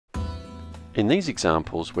In these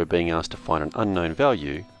examples, we're being asked to find an unknown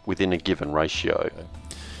value within a given ratio.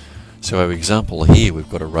 So our example here, we've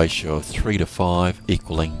got a ratio of 3 to 5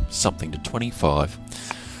 equaling something to 25.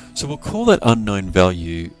 So we'll call that unknown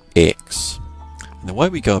value x. And the way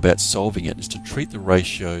we go about solving it is to treat the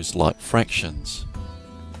ratios like fractions.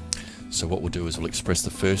 So what we'll do is we'll express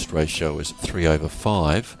the first ratio as 3 over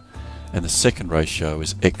 5 and the second ratio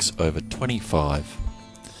is x over 25.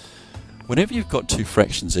 Whenever you've got two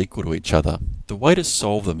fractions equal to each other, the way to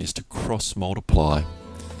solve them is to cross multiply.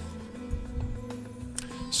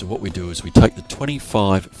 So what we do is we take the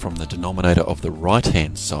 25 from the denominator of the right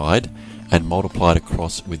hand side and multiply it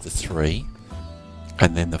across with the 3,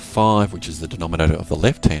 and then the 5, which is the denominator of the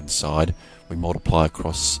left hand side, we multiply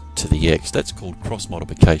across to the x. That's called cross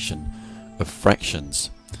multiplication of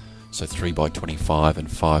fractions. So 3 by 25 and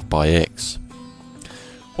 5 by x.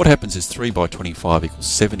 What happens is 3 by 25 equals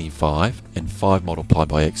 75 and 5 multiplied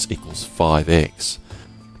by x equals 5x.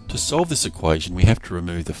 To solve this equation we have to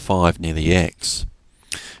remove the 5 near the x.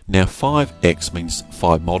 Now 5x means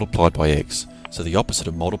 5 multiplied by x, so the opposite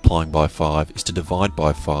of multiplying by 5 is to divide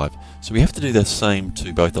by 5, so we have to do the same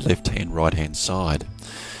to both the left hand and right hand side.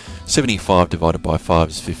 75 divided by 5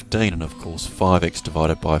 is 15, and of course 5x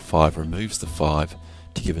divided by 5 removes the 5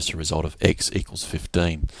 to give us a result of x equals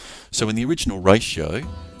 15. So in the original ratio,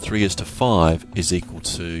 3 is to 5 is equal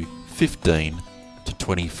to 15 to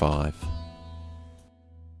 25.